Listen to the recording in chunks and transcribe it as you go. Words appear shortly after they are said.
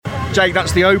Jake,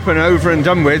 that's the Open over and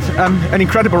done with. An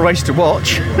incredible race to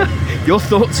watch. Your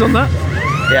thoughts on that?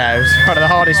 Yeah, it was one of the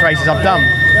hardest races I've done.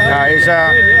 It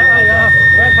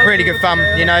was really good fun.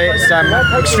 You know, it's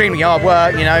extremely hard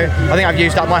work. You know, I think I've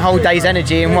used up my whole day's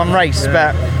energy in one race,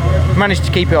 but managed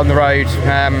to keep it on the road.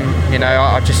 You know,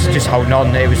 I just holding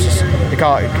on. It was just the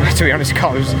car. To be honest, the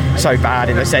car was so bad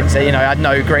in the sense that, you know, I had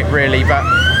no grip really. But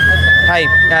hey,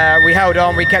 we held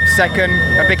on. We kept second.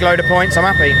 A big load of points. I'm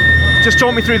happy. Just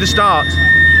talk me through the start.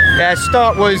 Yeah,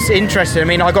 start was interesting. I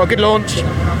mean, I got a good launch.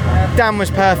 Dan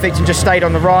was perfect and just stayed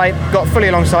on the right, got fully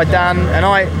alongside Dan, and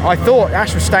I thought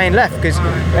Ash was staying left because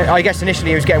I guess initially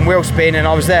he was getting wheel spin and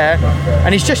I was there,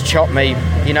 and he's just chopped me.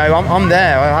 You know, I'm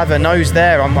there, I have a nose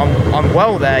there, I'm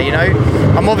well there, you know.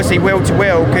 I'm obviously wheel to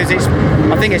wheel because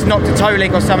I think it's knocked a toe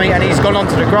link or something and he's gone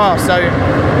onto the grass, so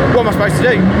what am I supposed to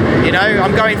do? You know,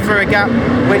 I'm going through a gap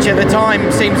which at the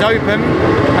time seems open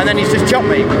and then he's just chopped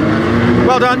me.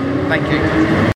 Well done. Thank you.